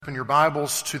Open your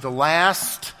Bibles to the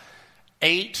last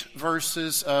 8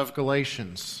 verses of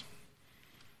Galatians.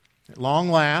 At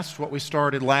long last, what we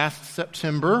started last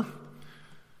September,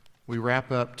 we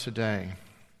wrap up today.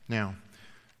 Now,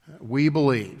 I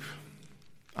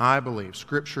believe,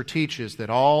 Scripture teaches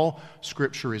that all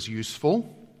Scripture is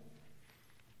useful,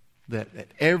 that at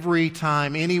every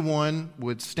time anyone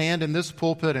would stand in this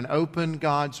pulpit and open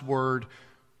God's Word,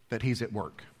 that He's at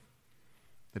work.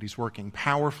 That He's working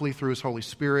powerfully through His Holy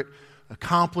Spirit,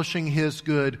 accomplishing His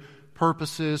good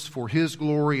purposes for His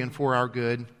glory and for our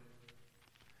good.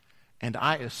 And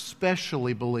I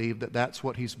especially believe that that's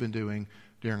what He's been doing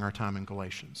during our time in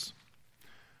Galatians.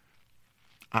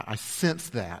 I sense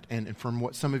that, and from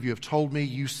what some of you have told me,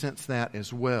 you sense that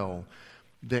as well,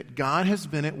 that God has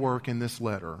been at work in this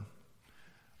letter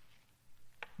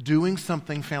doing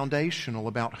something foundational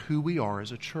about who we are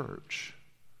as a church.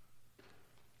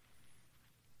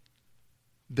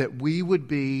 That we would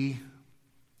be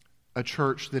a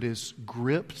church that is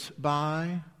gripped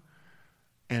by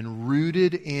and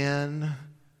rooted in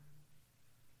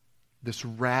this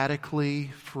radically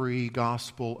free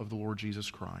gospel of the Lord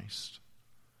Jesus Christ.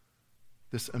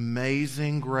 This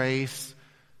amazing grace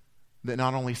that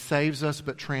not only saves us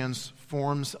but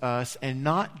transforms us, and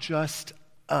not just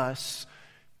us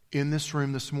in this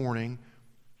room this morning,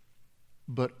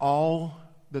 but all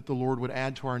that the Lord would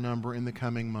add to our number in the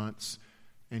coming months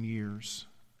and years,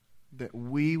 that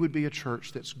we would be a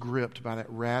church that's gripped by that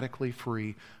radically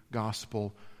free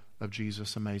gospel of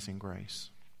Jesus' amazing grace.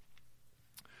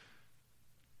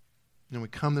 And we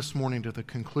come this morning to the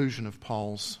conclusion of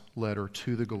Paul's letter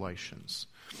to the Galatians.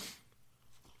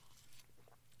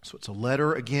 So it's a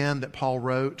letter, again, that Paul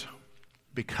wrote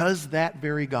because that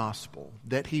very gospel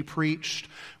that he preached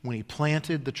when he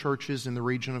planted the churches in the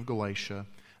region of Galatia,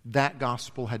 that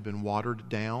gospel had been watered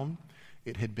down.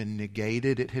 It had been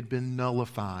negated, it had been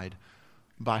nullified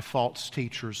by false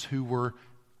teachers who were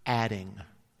adding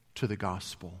to the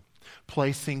gospel,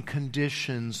 placing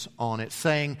conditions on it,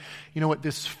 saying, you know what,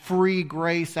 this free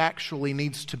grace actually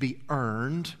needs to be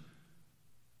earned,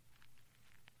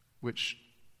 which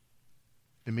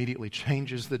immediately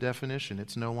changes the definition.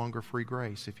 It's no longer free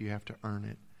grace if you have to earn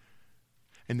it.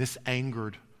 And this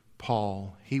angered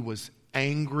Paul. He was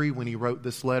angry when he wrote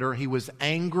this letter. He was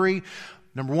angry,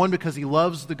 number one, because he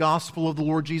loves the gospel of the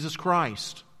Lord Jesus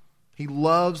Christ. He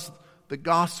loves the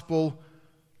gospel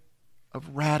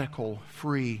of radical,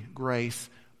 free grace,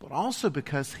 but also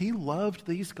because he loved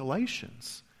these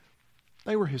Galatians.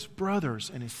 They were his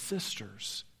brothers and his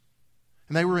sisters.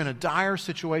 And they were in a dire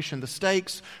situation. The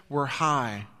stakes were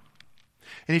high.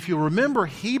 And if you remember,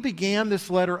 he began this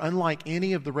letter unlike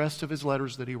any of the rest of his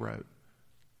letters that he wrote.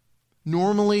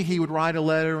 Normally, he would write a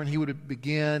letter and he would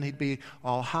begin, he'd be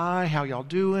all, hi, how y'all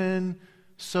doing?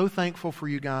 So thankful for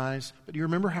you guys. But do you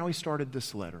remember how he started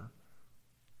this letter?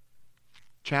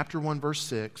 Chapter 1, verse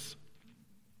 6.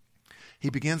 He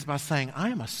begins by saying, I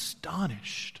am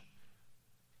astonished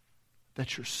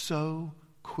that you're so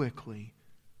quickly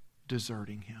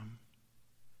deserting him.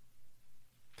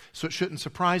 So it shouldn't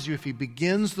surprise you if he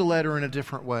begins the letter in a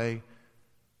different way,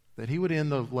 that he would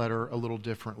end the letter a little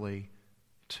differently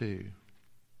too.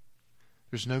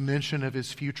 There's no mention of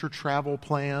his future travel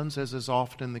plans, as is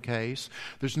often the case.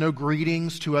 There's no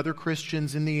greetings to other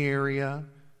Christians in the area.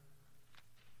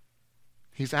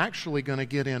 He's actually going to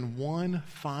get in one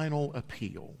final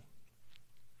appeal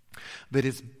that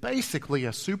is basically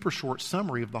a super short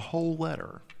summary of the whole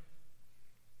letter.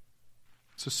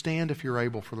 So stand if you're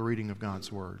able for the reading of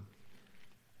God's Word.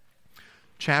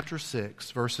 Chapter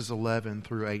 6, verses 11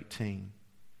 through 18.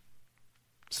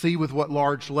 See with what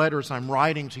large letters I'm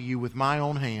writing to you with my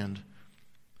own hand.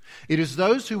 It is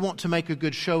those who want to make a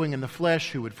good showing in the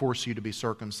flesh who would force you to be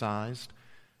circumcised,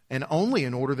 and only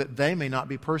in order that they may not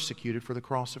be persecuted for the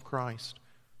cross of Christ.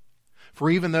 For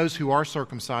even those who are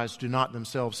circumcised do not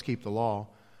themselves keep the law,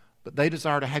 but they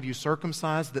desire to have you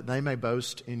circumcised that they may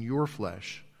boast in your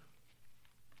flesh.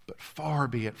 But far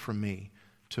be it from me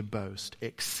to boast,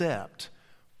 except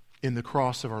in the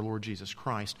cross of our Lord Jesus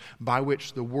Christ, by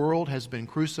which the world has been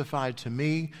crucified to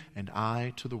me and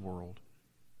I to the world.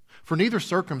 For neither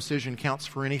circumcision counts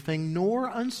for anything nor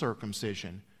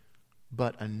uncircumcision,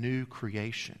 but a new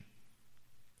creation.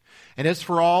 And as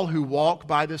for all who walk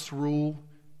by this rule,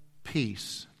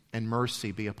 peace and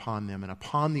mercy be upon them and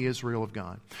upon the Israel of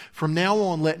God. From now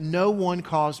on, let no one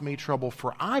cause me trouble,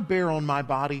 for I bear on my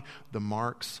body the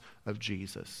marks of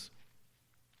Jesus.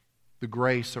 The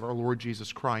grace of our Lord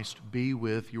Jesus Christ be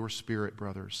with your spirit,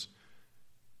 brothers.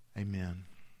 Amen.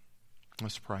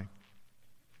 Let's pray.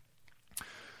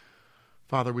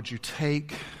 Father, would you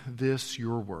take this,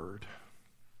 your word,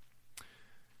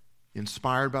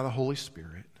 inspired by the Holy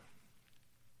Spirit,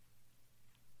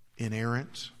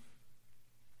 inerrant,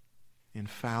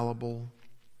 infallible,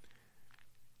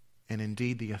 and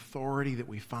indeed the authority that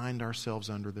we find ourselves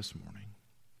under this morning.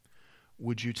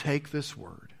 Would you take this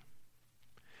word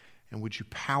and would you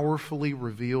powerfully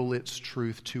reveal its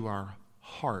truth to our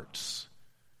hearts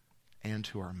and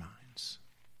to our minds?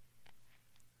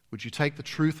 Would you take the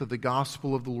truth of the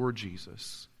gospel of the Lord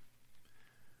Jesus,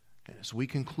 and as we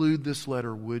conclude this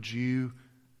letter, would you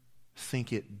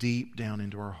sink it deep down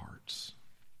into our hearts?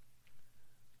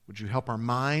 Would you help our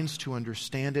minds to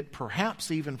understand it,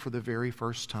 perhaps even for the very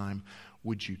first time?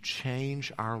 Would you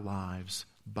change our lives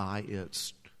by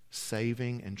its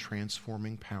saving and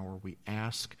transforming power? We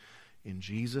ask in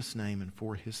Jesus' name and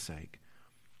for His sake.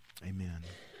 Amen.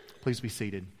 Please be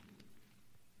seated.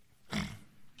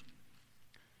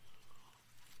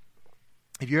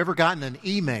 Have you ever gotten an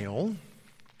email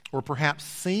or perhaps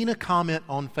seen a comment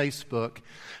on Facebook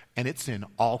and it's in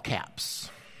all caps?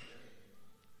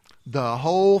 The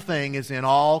whole thing is in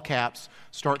all caps,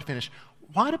 start to finish.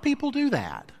 Why do people do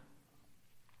that?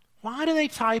 Why do they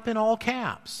type in all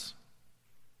caps?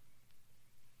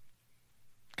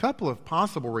 A couple of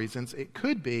possible reasons. It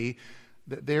could be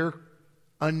that they're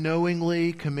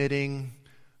unknowingly committing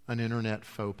an internet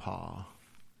faux pas.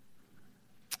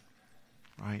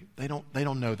 Right? They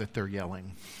don't know that they're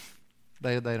yelling.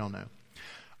 They don't know.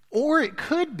 Or it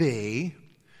could be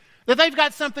that they've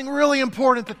got something really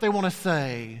important that they want to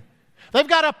say. They've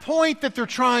got a point that they're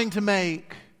trying to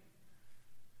make.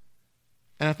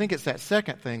 And I think it's that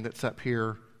second thing that's up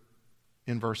here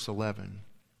in verse 11.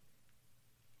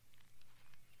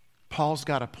 Paul's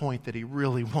got a point that he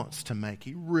really wants to make.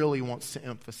 He really wants to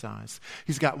emphasize.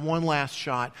 He's got one last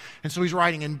shot. And so he's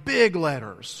writing in big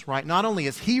letters, right? Not only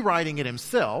is he writing it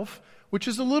himself, which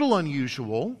is a little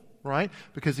unusual, right?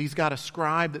 Because he's got a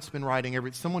scribe that's been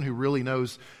writing someone who really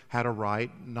knows how to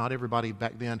write. Not everybody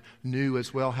back then knew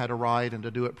as well how to write and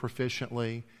to do it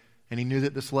proficiently. And he knew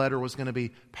that this letter was going to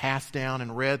be passed down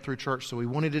and read through church, so he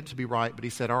wanted it to be right. But he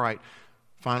said, all right,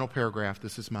 final paragraph,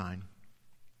 this is mine.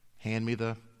 Hand me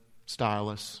the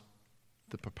stylus,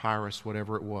 the papyrus,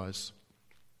 whatever it was.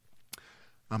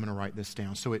 I'm going to write this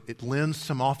down. So it lends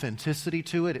some authenticity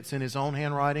to it. It's in his own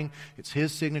handwriting. It's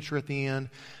his signature at the end.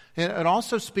 And it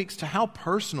also speaks to how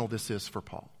personal this is for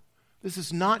Paul. This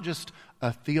is not just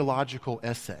a theological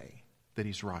essay that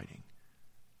he's writing.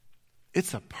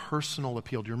 It's a personal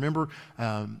appeal. Do you remember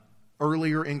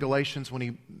earlier in Galatians when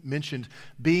he mentioned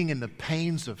being in the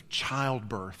pains of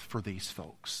childbirth for these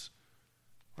folks?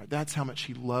 Right? That's how much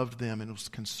he loved them and was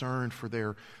concerned for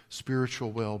their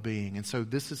spiritual well-being. And so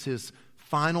this is his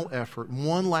final effort,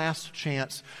 one last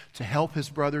chance to help his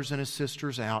brothers and his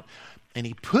sisters out. And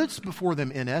he puts before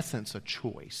them, in essence, a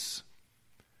choice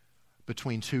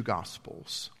between two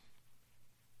gospels,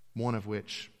 one of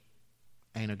which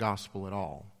ain't a gospel at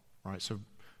all. Right? So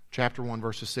chapter 1,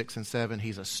 verses 6 and 7,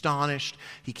 he's astonished.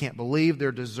 He can't believe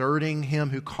they're deserting him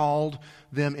who called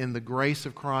them in the grace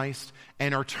of Christ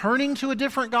and are turning to a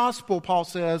different gospel, Paul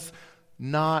says,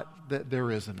 not that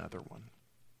there is another one.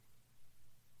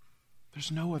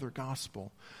 There's no other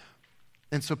gospel.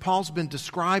 And so Paul's been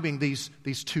describing these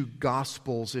two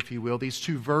gospels, if you will, these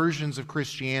two versions of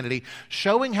Christianity,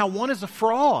 showing how one is a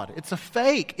fraud. It's a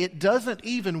fake. It doesn't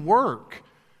even work.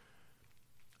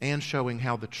 And showing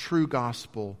how the true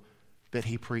gospel that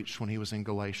he preached when he was in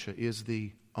Galatia is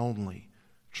the only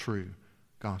true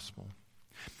gospel.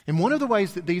 And one of the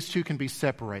ways that these two can be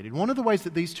separated, one of the ways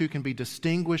that these two can be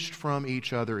distinguished from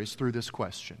each other is through this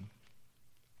question.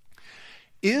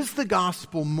 Is the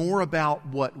gospel more about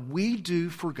what we do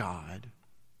for God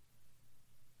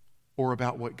or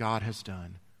about what God has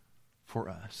done for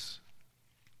us?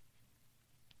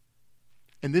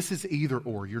 And this is either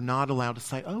or. You're not allowed to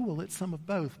say, oh, well, it's some of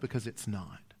both, because it's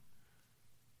not.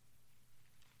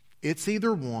 It's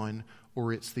either one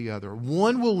or it's the other.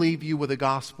 One will leave you with a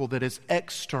gospel that is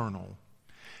external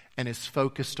and is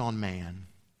focused on man.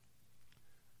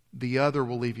 The other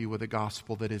will leave you with a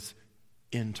gospel that is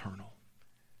internal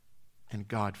and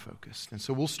God-focused. And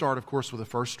so we'll start, of course, with the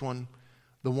first one,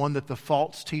 the one that the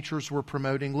false teachers were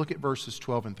promoting. Look at verses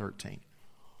 12 and 13.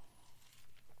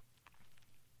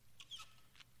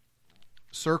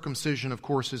 Circumcision, of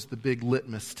course, is the big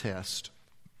litmus test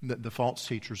that the false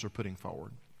teachers are putting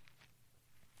forward.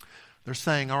 They're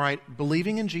saying, all right,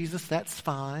 believing in Jesus, that's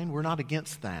fine. We're not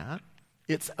against that.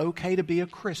 It's okay to be a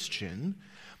Christian.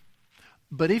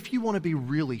 But if you want to be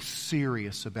really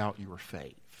serious about your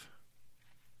faith,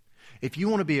 if you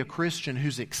want to be a Christian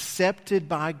who's accepted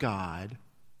by God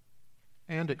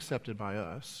and accepted by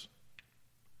us,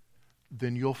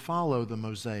 then you'll follow the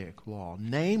Mosaic law.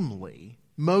 Namely,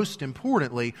 most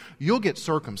importantly, you'll get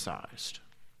circumcised.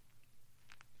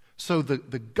 So the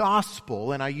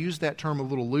gospel, and I use that term a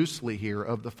little loosely here,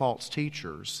 of the false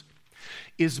teachers,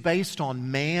 is based on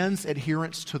man's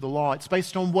adherence to the law. It's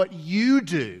based on what you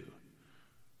do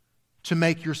to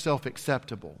make yourself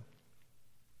acceptable.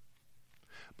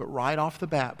 But right off the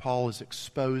bat, Paul is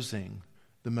exposing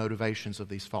the motivations of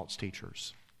these false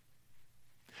teachers.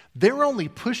 They're only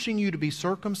pushing you to be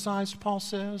circumcised, Paul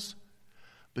says,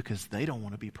 because they don't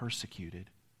want to be persecuted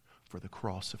for the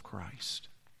cross of Christ.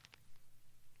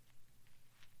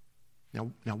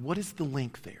 Now, what is the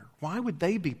link there? Why would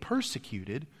they be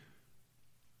persecuted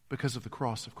because of the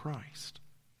cross of Christ?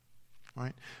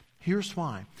 Right? Here's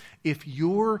why. If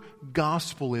your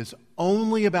gospel is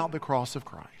only about the cross of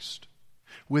Christ,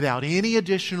 without any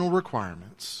additional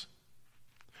requirements,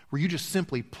 where you just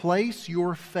simply place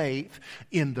your faith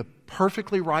in the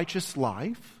perfectly righteous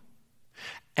life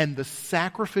and the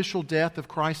sacrificial death of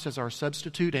Christ as our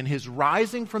substitute and His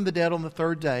rising from the dead on the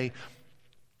third day,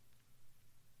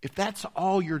 if that's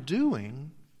all you're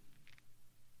doing,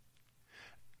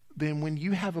 then when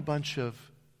you have a bunch of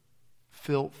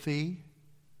filthy,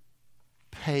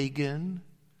 pagan,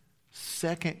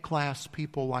 second-class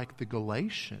people like the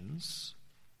Galatians,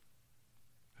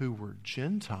 who were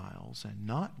Gentiles and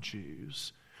not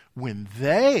Jews, when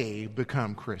they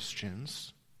become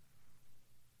Christians,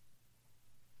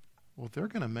 well, they're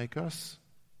going to make us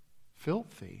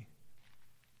filthy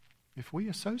if we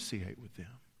associate with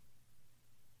them.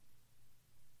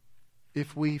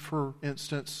 If we, for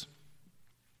instance,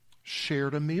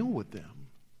 shared a meal with them,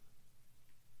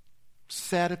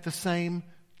 sat at the same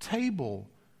table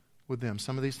with them.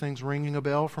 Some of these things ringing a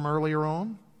bell from earlier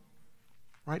on.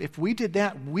 Right? If we did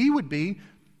that, we would be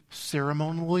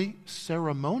ceremonially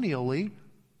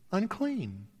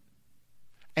unclean.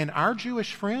 And our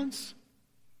Jewish friends,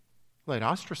 they'd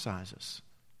ostracize us.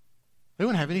 They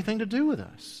wouldn't have anything to do with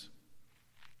us.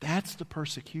 That's the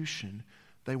persecution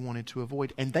they wanted to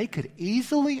avoid. And they could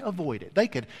easily avoid it. They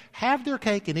could have their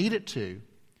cake and eat it too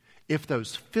if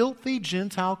those filthy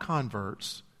Gentile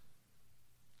converts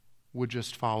would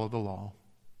just follow the law.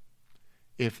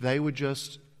 If they would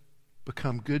just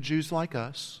become good Jews like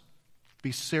us,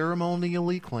 be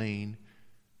ceremonially clean,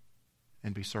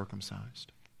 and be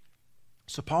circumcised.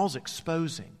 So Paul's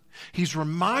exposing. He's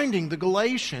reminding the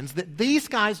Galatians that these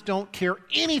guys don't care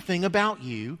anything about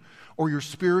you or your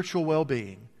spiritual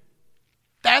well-being.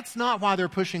 That's not why they're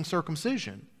pushing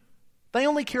circumcision. They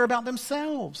only care about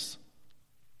themselves,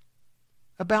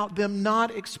 about them not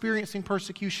experiencing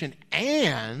persecution.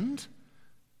 And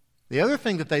the other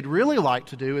thing that they'd really like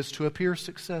to do is to appear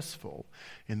successful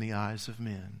in the eyes of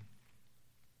men.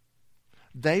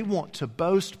 They want to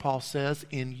boast, Paul says,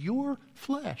 in your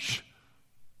flesh.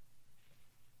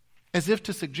 As if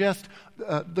to suggest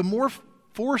the more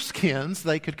foreskins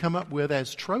they could come up with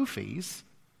as trophies,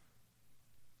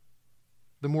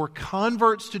 the more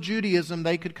converts to Judaism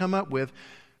they could come up with,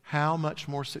 how much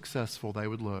more successful they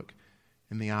would look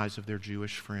in the eyes of their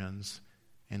Jewish friends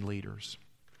and leaders.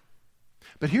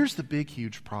 But here's the big,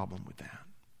 huge problem with that.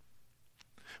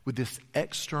 With this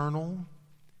external,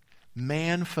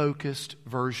 man-focused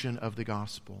version of the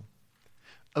gospel.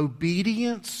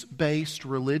 Obedience-based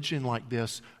religion like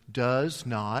this does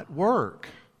not work.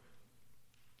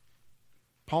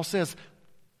 Paul says,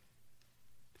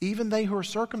 even they who are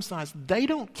circumcised, they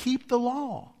don't keep the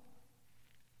law.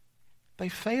 They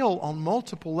fail on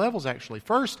multiple levels, actually.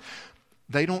 First,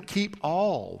 they don't keep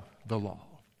all the law.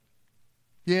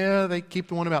 Yeah, they keep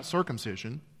the one about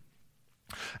circumcision,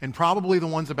 and probably the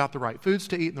ones about the right foods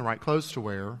to eat and the right clothes to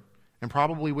wear, and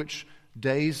probably which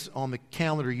days on the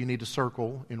calendar you need to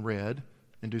circle in red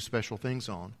and do special things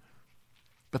on.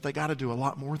 But they got to do a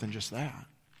lot more than just that.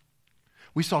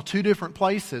 We saw two different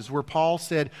places where Paul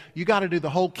said, you got to do the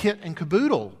whole kit and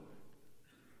caboodle.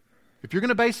 If you're going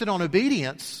to base it on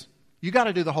obedience, you got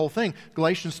to do the whole thing.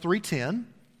 Galatians 3:10,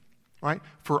 right?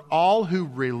 For all who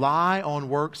rely on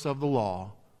works of the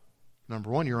law, number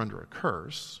one, you're under a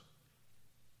curse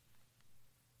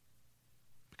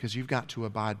because you've got to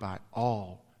abide by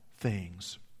all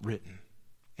things written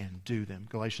and do them.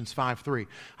 Galatians 5:3,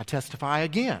 I testify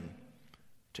again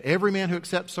to every man who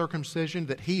accepts circumcision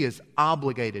that he is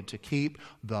obligated to keep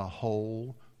the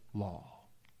whole law.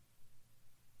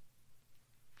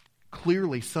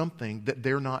 Clearly something that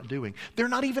they're not doing. They're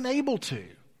not even able to.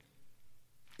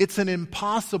 It's an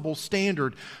impossible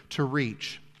standard to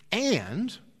reach.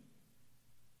 And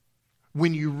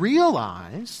when you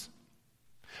realize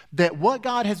that what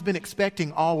God has been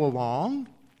expecting all along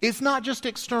is not just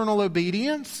external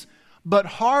obedience, but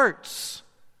hearts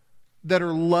that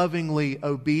are lovingly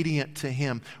obedient to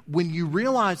Him. When you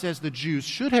realize, as the Jews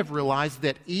should have realized,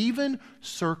 that even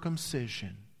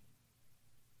circumcision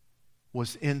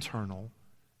was internal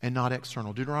and not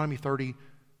external. Deuteronomy 30,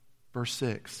 verse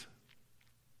 6.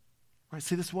 Right,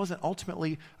 see, this wasn't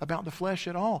ultimately about the flesh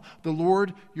at all. The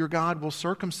Lord your God will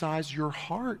circumcise your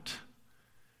heart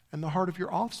and the heart of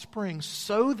your offspring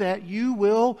so that you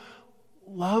will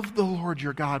love the Lord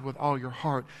your God with all your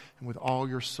heart and with all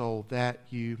your soul, that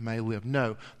you may live.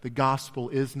 No, the gospel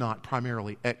is not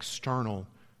primarily external,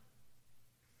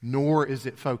 nor is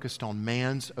it focused on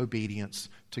man's obedience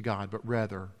to God, but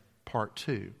rather, part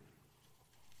 2,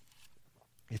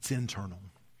 it's internal.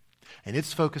 And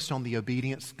it's focused on the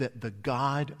obedience that the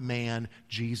God-man,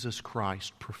 Jesus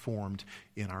Christ, performed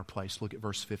in our place. Look at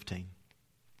verse 15.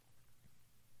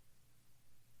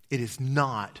 It is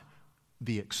not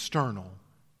the external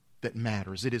that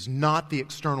matters. It is not the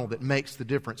external that makes the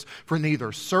difference. For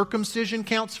neither circumcision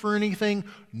counts for anything,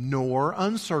 nor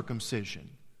uncircumcision.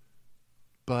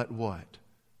 But what?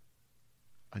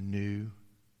 A new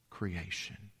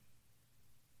creation.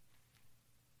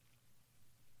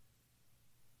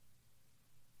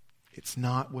 It's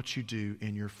not what you do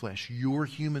in your flesh. Your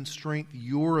human strength,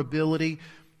 your ability,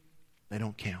 they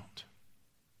don't count.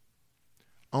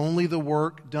 Only the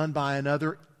work done by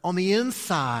another on the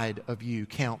inside of you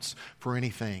counts for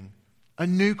anything. A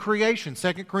new creation.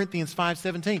 2 Corinthians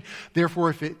 5:17. Therefore,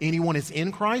 if anyone is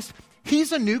in Christ,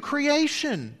 he's a new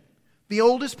creation. The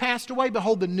old has passed away.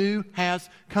 Behold, the new has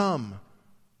come.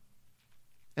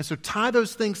 And so tie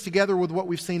those things together with what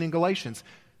we've seen in Galatians.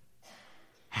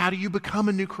 How do you become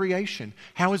a new creation?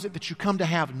 How is it that you come to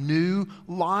have new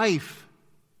life?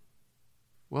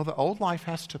 Well, the old life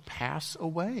has to pass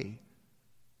away.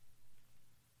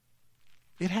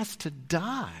 It has to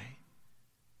die.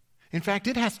 In fact,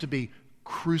 it has to be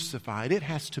crucified. It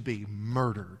has to be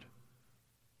murdered.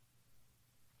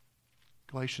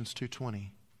 Galatians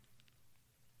 2:20.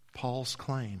 Paul's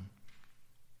claim.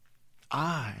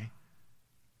 I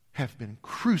have been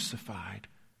crucified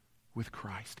with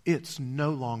Christ. It's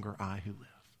no longer I who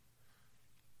live,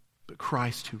 but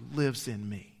Christ who lives in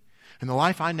me. And the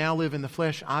life I now live in the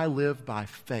flesh, I live by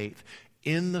faith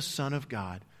in the Son of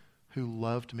God who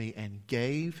loved me and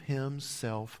gave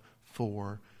Himself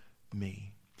for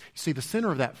me. You see, the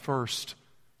center of that first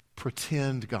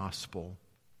pretend gospel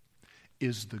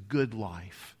is the good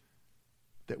life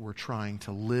that we're trying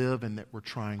to live and that we're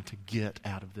trying to get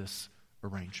out of this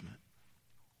arrangement.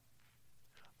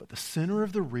 But the center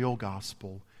of the real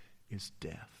gospel is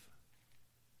death.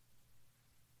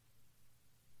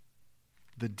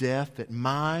 The death that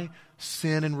my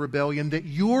sin and rebellion, that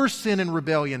your sin and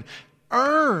rebellion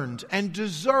earned and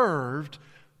deserved,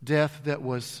 death that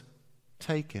was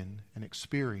taken and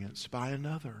experienced by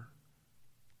another.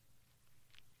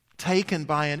 Taken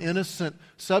by an innocent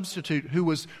substitute who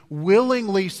was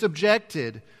willingly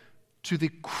subjected to the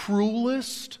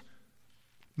cruelest,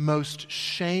 most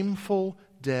shameful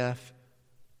death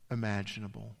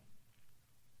imaginable.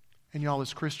 And y'all,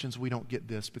 as Christians, we don't get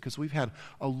this because we've had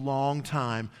a long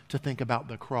time to think about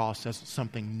the cross as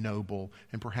something noble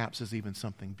and perhaps as even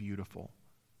something beautiful.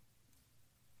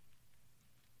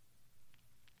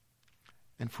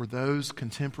 And for those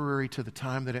contemporary to the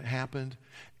time that it happened,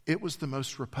 it was the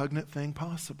most repugnant thing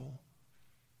possible.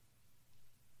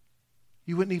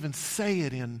 You wouldn't even say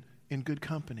it in good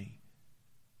company.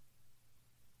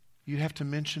 You'd have to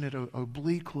mention it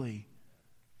obliquely.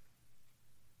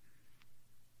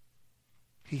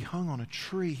 He hung on a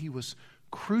tree. He was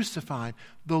crucified.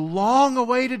 The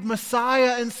long-awaited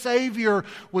Messiah and Savior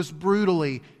was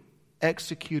brutally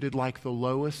executed like the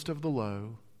lowest of the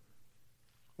low,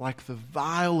 like the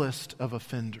vilest of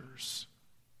offenders.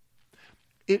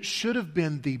 It should have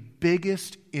been the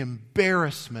biggest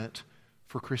embarrassment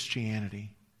for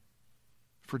Christianity,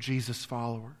 for Jesus'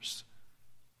 followers.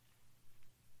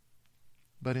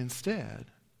 But instead,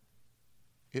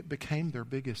 it became their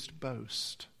biggest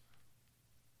boast.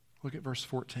 Look at verse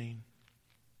 14.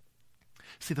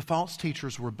 See, the false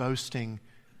teachers were boasting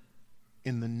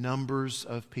in the numbers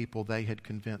of people they had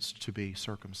convinced to be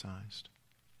circumcised.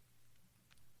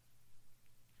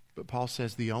 But Paul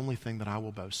says the only thing that I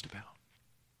will boast about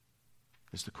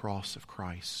is the cross of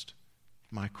Christ,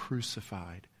 my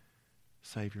crucified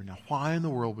Savior. Now, why in the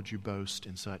world would you boast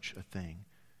in such a thing?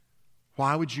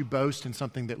 Why would you boast in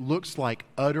something that looks like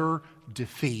utter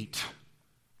defeat,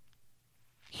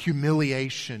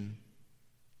 humiliation,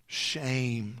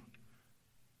 shame?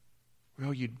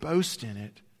 Well, you'd boast in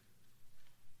it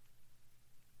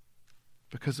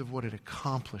because of what it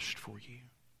accomplished for you.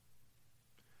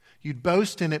 You'd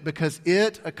boast in it because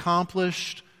it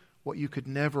accomplished what you could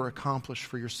never accomplish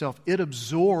for yourself. It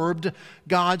absorbed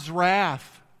God's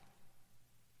wrath,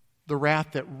 the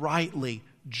wrath that rightly,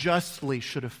 justly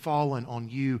should have fallen on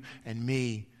you and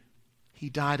me. He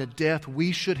died a death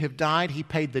we should have died. He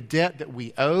paid the debt that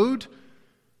we owed.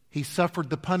 He suffered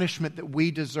the punishment that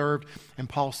we deserved. And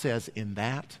Paul says, in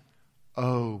that,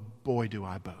 oh boy, do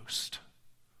I boast.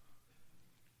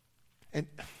 And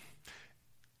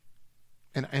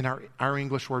our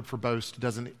English word for boast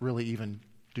doesn't really even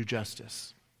do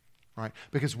justice, right?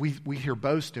 Because we hear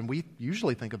boast and we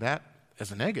usually think of that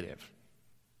as a negative,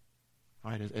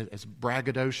 right? As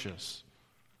braggadocious.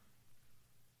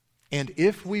 And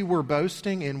if we were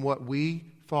boasting in what we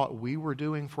thought we were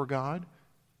doing for God,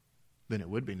 then it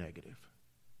would be negative.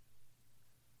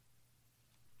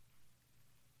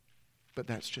 But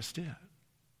that's just it.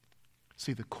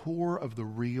 See, the core of the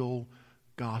real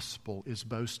gospel is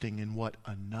boasting in what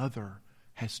another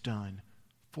has done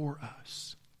for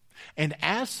us. And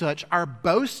as such, our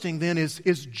boasting then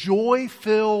is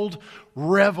joy-filled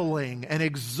reveling and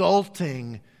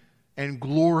exulting and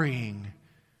glorying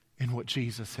in what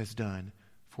Jesus has done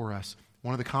for us.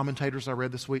 One of the commentators I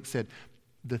read this week said,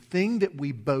 the thing that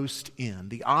we boast in,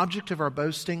 the object of our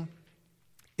boasting,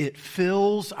 it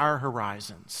fills our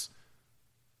horizons.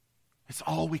 It's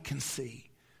all we can see.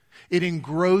 It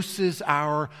engrosses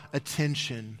our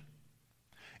attention.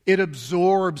 It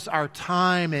absorbs our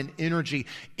time and energy.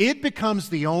 It becomes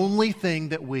the only thing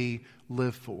that we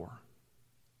live for.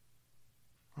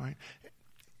 Right?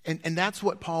 And that's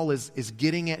what Paul is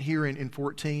getting at here in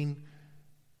 14.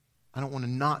 I don't want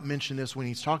to not mention this when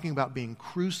he's talking about being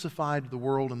crucified to the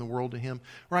world and the world to him.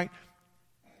 Right?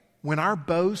 When our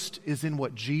boast is in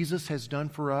what Jesus has done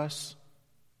for us,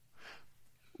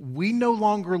 we no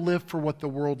longer live for what the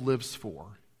world lives for.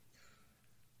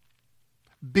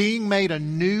 Being made a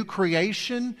new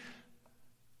creation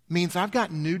means I've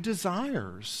got new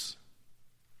desires.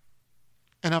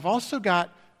 And I've also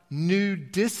got new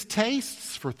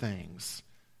distastes for things.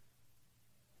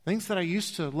 Things that I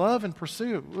used to love and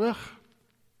pursue. Ugh,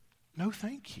 no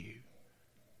thank you.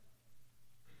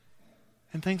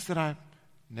 And things that I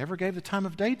never gave the time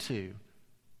of day to.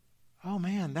 Oh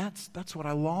man, that's what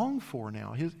I long for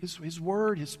now. His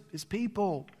word, his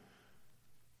people.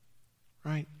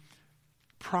 Right?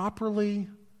 Properly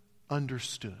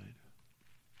understood,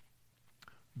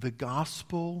 the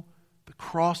gospel, the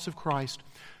cross of Christ,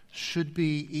 should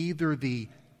be either the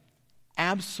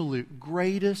absolute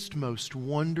greatest, most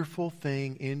wonderful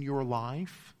thing in your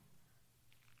life,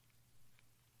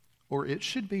 or it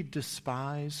should be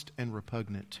despised and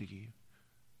repugnant to you.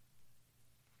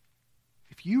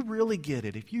 If you really get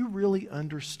it, if you really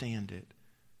understand it,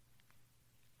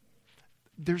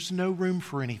 there's no room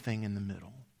for anything in the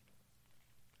middle.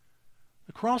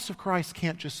 The cross of Christ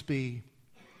can't just be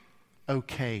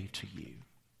okay to you.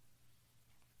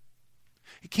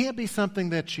 It can't be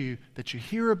something that you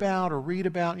hear about or read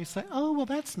about and you say, oh, well,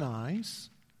 that's nice.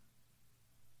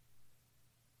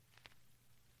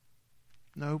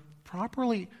 No,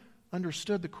 properly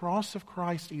understood, the cross of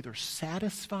Christ either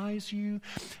satisfies you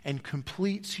and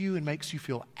completes you and makes you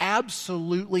feel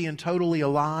absolutely and totally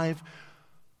alive,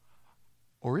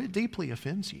 or it deeply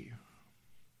offends you.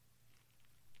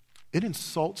 It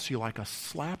insults you like a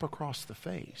slap across the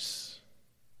face.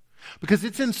 Because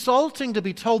it's insulting to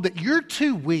be told that you're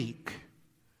too weak,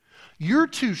 you're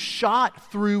too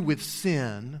shot through with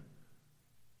sin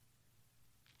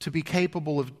to be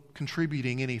capable of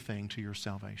contributing anything to your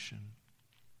salvation.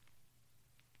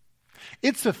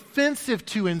 It's offensive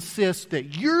to insist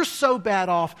that you're so bad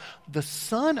off, the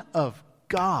Son of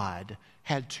God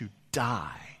had to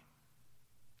die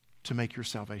to make your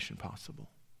salvation possible.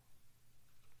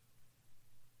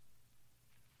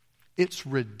 It's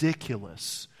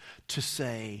ridiculous to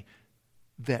say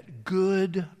that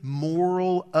good,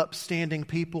 moral, upstanding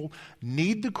people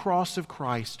need the cross of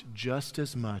Christ just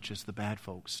as much as the bad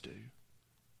folks do.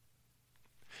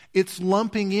 It's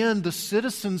lumping in the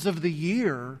citizens of the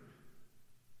year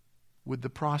with the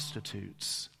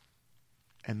prostitutes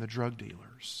and the drug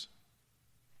dealers.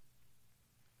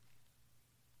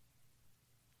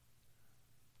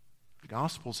 The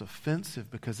gospel's offensive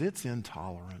because it's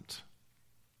intolerant.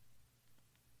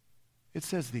 It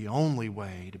says the only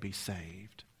way to be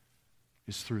saved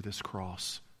is through this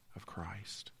cross of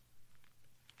Christ.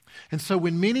 And so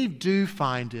when many do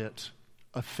find it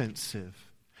offensive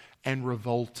and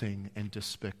revolting and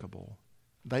despicable,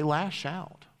 they lash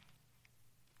out.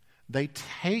 They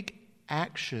take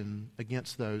action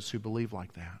against those who believe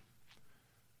like that.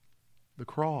 The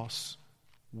cross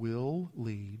will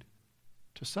lead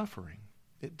to suffering.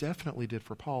 It definitely did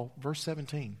for Paul. Verse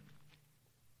 17.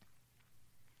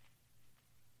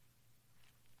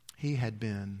 He had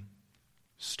been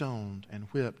stoned and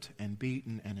whipped and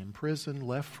beaten and imprisoned,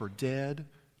 left for dead.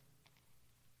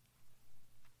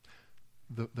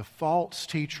 The false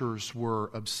teachers were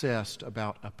obsessed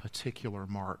about a particular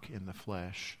mark in the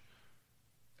flesh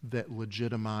that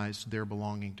legitimized their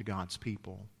belonging to God's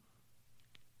people,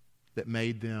 that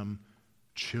made them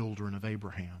children of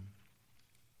Abraham.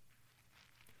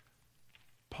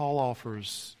 Paul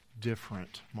offers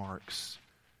different marks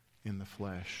in the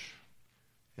flesh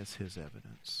as his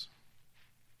evidence.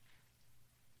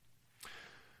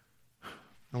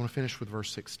 I want to finish with verse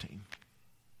 16.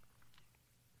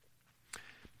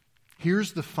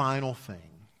 Here's the final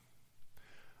thing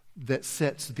that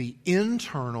sets the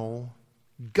internal,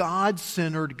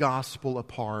 God-centered gospel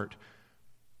apart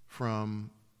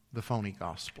from the phony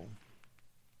gospel.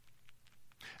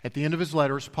 At the end of his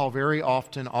letters, Paul very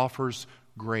often offers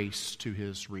grace to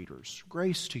his readers.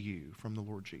 Grace to you from the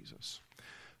Lord Jesus.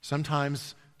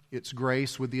 Sometimes it's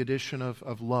grace with the addition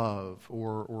of love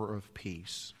or of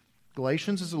peace.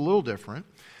 Galatians is a little different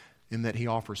in that he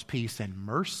offers peace and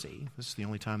mercy. This is the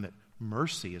only time that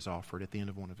mercy is offered at the end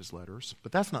of one of his letters.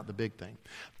 But that's not the big thing.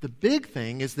 The big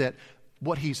thing is that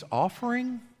what he's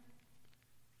offering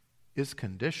is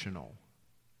conditional.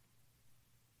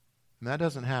 And that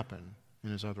doesn't happen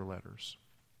in his other letters.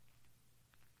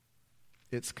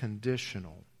 It's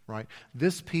conditional, right?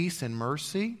 This peace and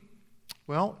mercy,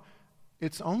 well,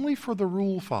 it's only for the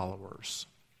rule followers.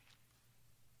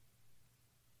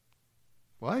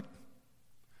 What?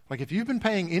 Like if you've been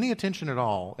paying any attention at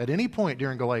all, at any point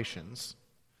during Galatians,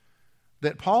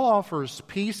 that Paul offers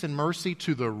peace and mercy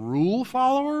to the rule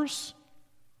followers,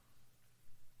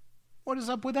 what is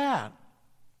up with that?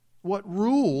 What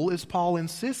rule is Paul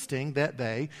insisting that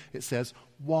they, it says,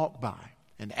 walk by?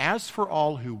 And as for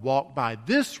all who walk by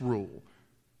this rule,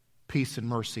 peace and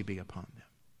mercy be upon them.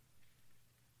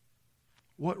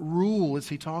 What rule is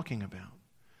he talking about?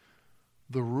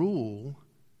 The rule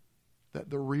that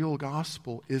the real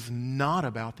gospel is not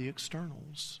about the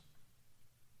externals.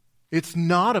 It's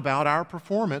not about our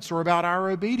performance or about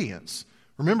our obedience.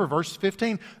 Remember verse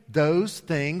 15, those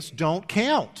things don't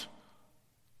count.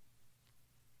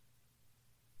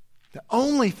 The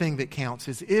only thing that counts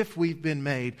is if we've been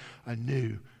made a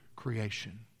new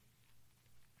creation.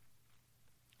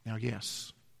 Now,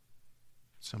 yes,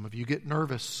 some of you get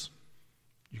nervous.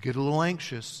 You get a little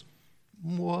anxious.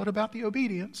 What about the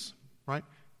obedience? Right?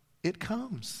 It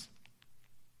comes.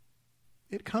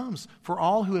 It comes. For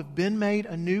all who have been made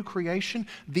a new creation,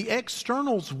 the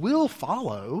externals will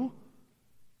follow.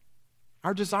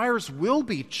 Our desires will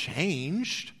be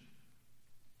changed.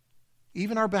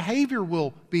 Even our behavior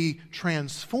will be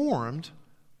transformed.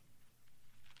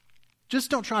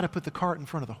 Just don't try to put the cart in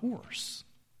front of the horse.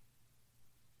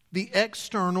 The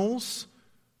externals,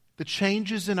 the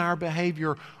changes in our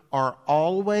behavior are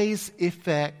always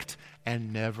effect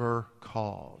and never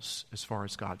cause as far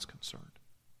as God's concerned.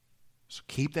 So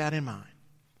keep that in mind.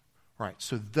 Right,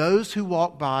 so those who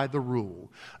walk by the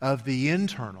rule of the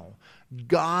internal,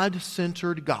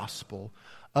 God-centered gospel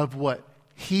of what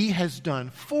He has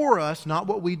done for us, not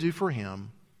what we do for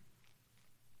Him,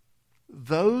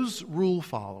 those rule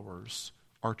followers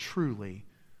are truly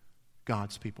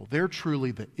God's people. They're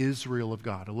truly the Israel of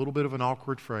God. A little bit of an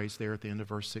awkward phrase there at the end of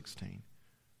verse 16.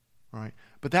 Right?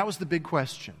 But that was the big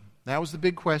question. That was the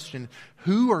big question.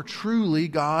 Who are truly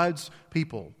God's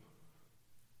people?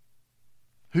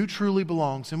 Who truly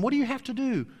belongs? And what do you have to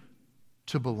do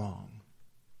to belong?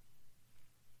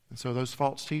 And so those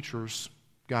false teachers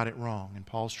got it wrong, and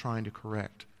Paul's trying to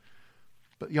correct.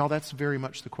 But y'all, that's very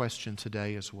much the question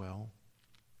today as well.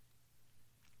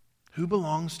 Who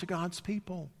belongs to God's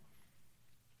people?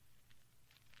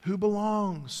 Who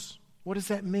belongs? What does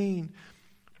that mean?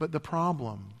 But the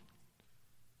problem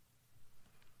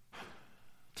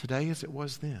today, as it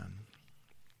was then,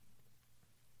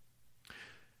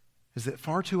 is that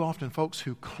far too often folks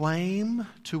who claim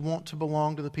to want to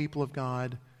belong to the people of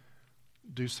God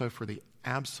do so for the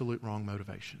absolute wrong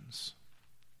motivations.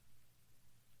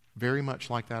 Very much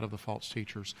like that of the false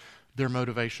teachers. Their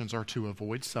motivations are to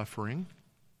avoid suffering.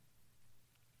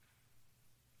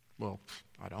 Well,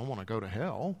 I don't want to go to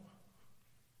hell.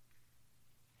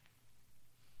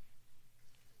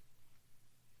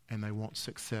 And they want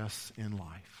success in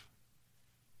life.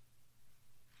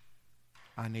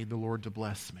 I need the Lord to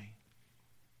bless me,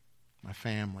 my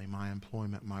family, my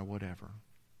employment, my whatever.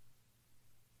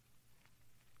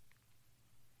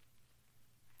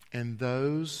 And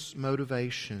those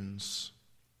motivations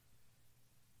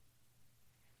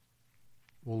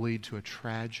will lead to a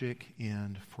tragic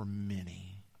end for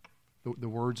many. The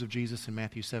words of Jesus in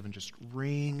Matthew 7 just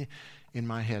ring in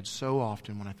my head so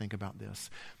often when I think about this.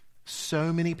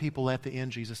 So many people at the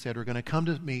end, Jesus said, are going to come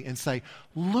to me and say,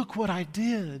 look what I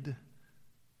did.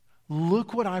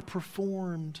 Look what I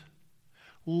performed.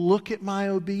 Look at my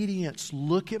obedience.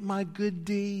 Look at my good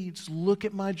deeds. Look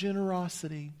at my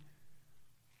generosity.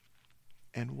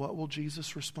 And what will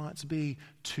Jesus' response be?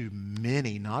 To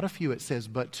many, not a few, it says,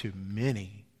 but to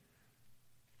many.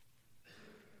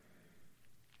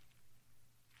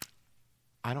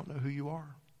 I don't know who you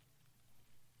are.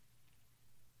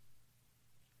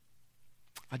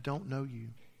 I don't know you.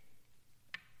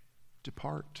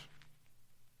 Depart.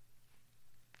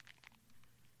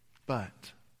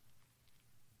 But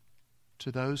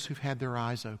to those who've had their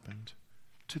eyes opened,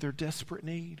 to their desperate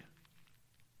need,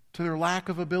 to their lack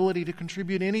of ability to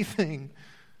contribute anything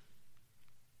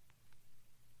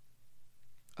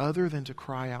other than to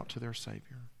cry out to their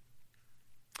Savior,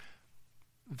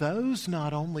 those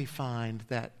not only find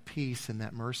that peace and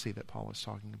that mercy that Paul is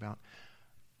talking about,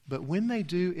 but when they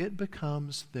do, it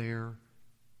becomes their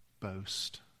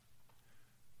boast.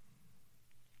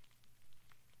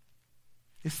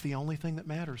 It's the only thing that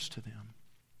matters to them.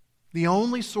 The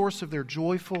only source of their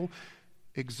joyful,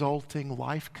 exulting,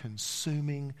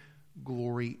 life-consuming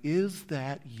glory is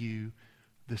that you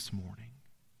this morning.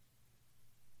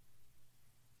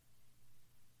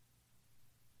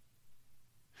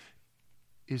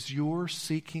 Is your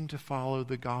seeking to follow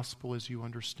the gospel as you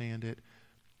understand it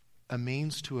a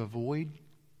means to avoid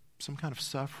some kind of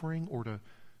suffering or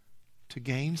to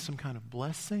gain some kind of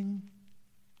blessing?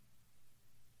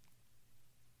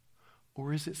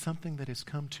 Or is it something that has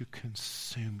come to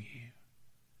consume you?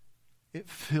 It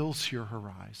fills your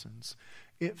horizons.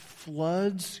 It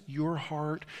floods your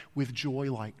heart with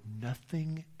joy like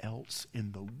nothing else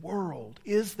in the world.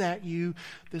 Is that you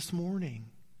this morning?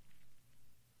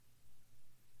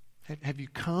 Have you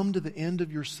come to the end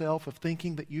of yourself of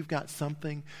thinking that you've got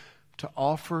something to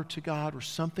offer to God or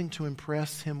something to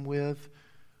impress Him with?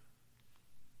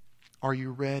 Are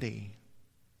you ready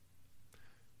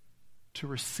to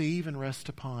receive and rest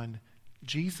upon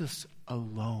Jesus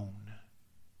alone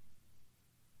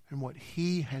and what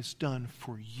He has done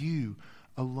for you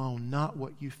alone, not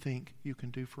what you think you can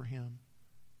do for Him?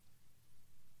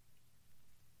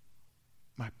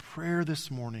 My prayer this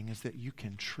morning is that you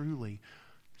can truly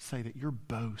say that your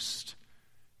boast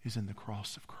is in the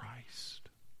cross of Christ.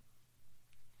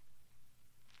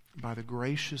 By the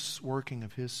gracious working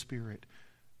of His Spirit,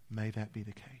 may that be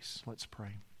the case. Let's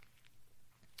pray.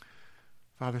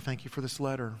 Father, thank you for this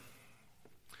letter.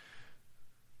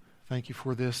 Thank you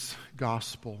for this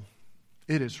gospel.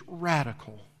 It is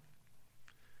radical.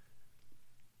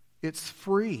 It's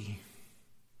free.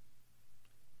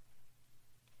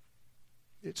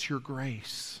 It's your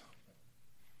grace.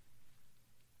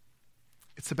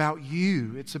 It's about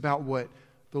you. It's about what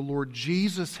the Lord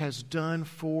Jesus has done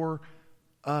for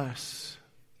us.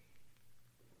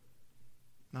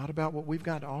 Not about what we've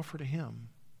got to offer to Him.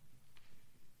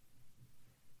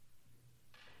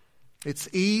 It's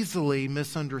easily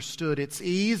misunderstood. It's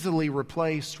easily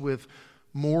replaced with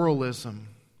moralism,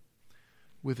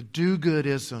 with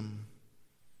do-goodism,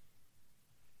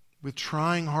 with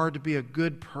trying hard to be a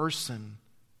good person.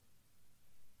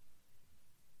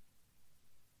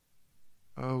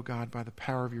 Oh God, by the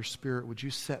power of your Spirit, would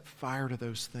you set fire to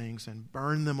those things and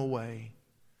burn them away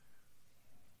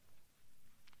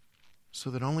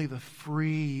so that only the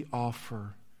free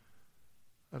offer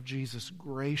of Jesus'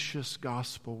 gracious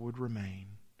gospel would remain,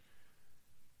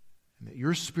 and that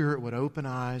your Spirit would open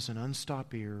eyes and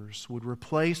unstop ears, would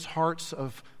replace hearts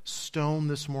of stone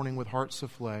this morning with hearts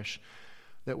of flesh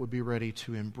that would be ready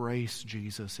to embrace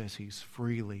Jesus as He's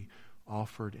freely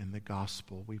offered in the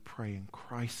gospel. We pray in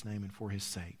Christ's name and for His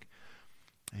sake.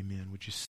 Amen. Would you